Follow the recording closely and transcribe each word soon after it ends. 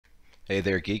Hey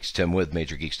there geeks, Tim with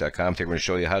MajorGeeks.com. Today we're going to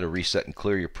show you how to reset and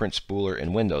clear your print spooler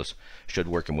in Windows. Should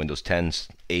work in Windows 10,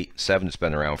 8, 7. It's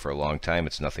been around for a long time.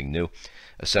 It's nothing new.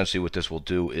 Essentially what this will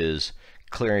do is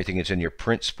clear anything that's in your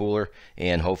print spooler,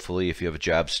 and hopefully if you have a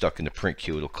job stuck in the print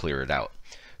queue, it'll clear it out.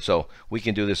 So we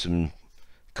can do this in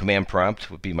command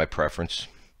prompt, would be my preference.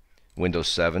 Windows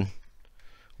 7,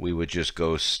 we would just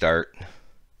go start.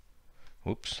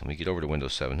 Oops, let me get over to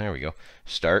Windows 7. There we go.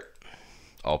 Start,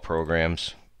 all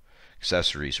programs,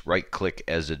 accessories, right click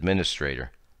as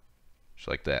administrator, just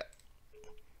like that,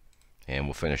 and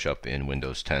we'll finish up in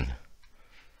Windows 10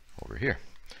 over here.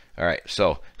 Alright,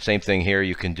 so same thing here.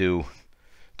 You can do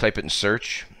type it in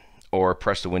search, or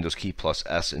press the Windows key plus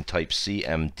S and type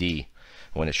CMD.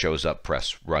 When it shows up,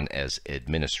 press run as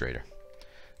administrator.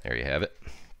 There you have it.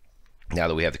 Now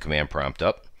that we have the command prompt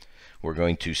up, we're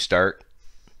going to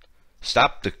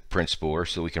stop the print spooler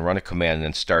so we can run a command and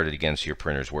then start it again so your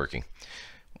printer's working.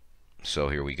 So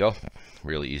here we go.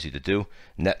 Really easy to do.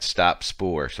 Net stop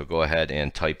spooler. So go ahead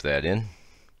and type that in.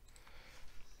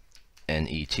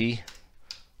 NET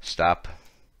stop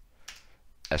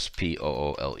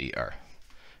SPOOLER.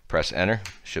 Press enter.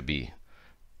 Should be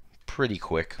pretty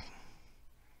quick.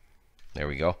 There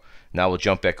we go. Now we'll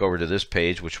jump back over to this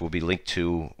page, which will be linked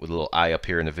to with a little eye up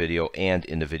here in the video and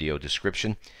in the video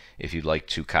description. If you'd like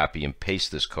to copy and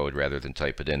paste this code rather than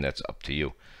type it in, that's up to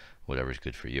you. Whatever's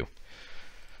good for you.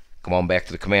 Come on back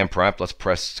to the command prompt. Let's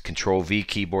press Control V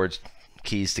keyboard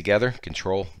keys together.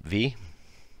 Control V.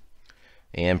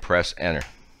 And press enter.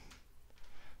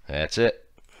 That's it.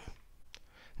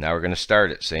 Now we're going to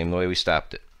start it. Same way we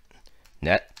stopped it.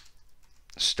 Net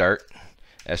start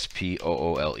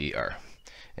SPOOLER.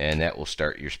 And that will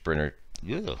start your printer.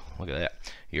 Ew, look at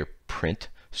that. Your print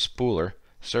spooler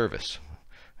service.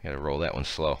 I got to roll that one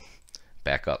slow.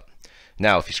 Back up.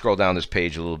 Now if you scroll down this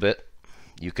page a little bit,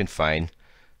 you can find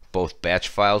both batch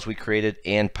files we created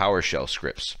and PowerShell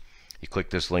scripts. You click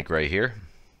this link right here,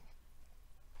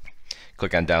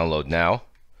 click on download now,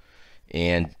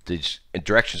 and the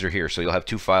directions are here. So you'll have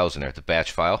two files in there. The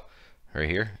batch file right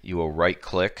here, you will right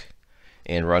click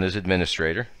and run as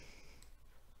administrator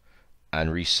on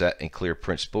reset and clear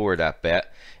print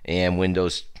spooler.bat. And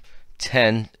Windows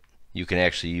 10 you can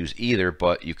actually use either,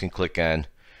 but you can click on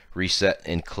reset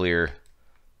and clear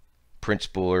print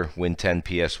spooler Win 10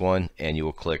 PS1, and you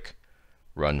will click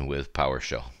run with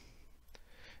PowerShell,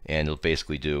 and it'll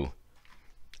basically do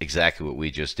exactly what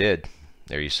we just did.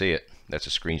 There you see it. That's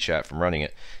a screenshot from running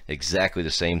it. Exactly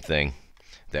the same thing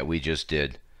that we just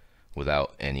did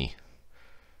without any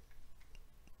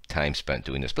time spent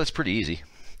doing this, but it's pretty easy.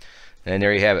 And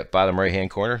there you have it. Bottom right hand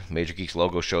corner, Major Geeks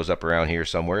logo shows up around here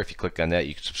somewhere. If you click on that,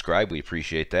 you can subscribe. We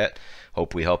appreciate that.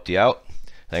 Hope we helped you out.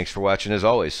 Thanks for watching as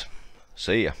always.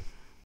 See ya.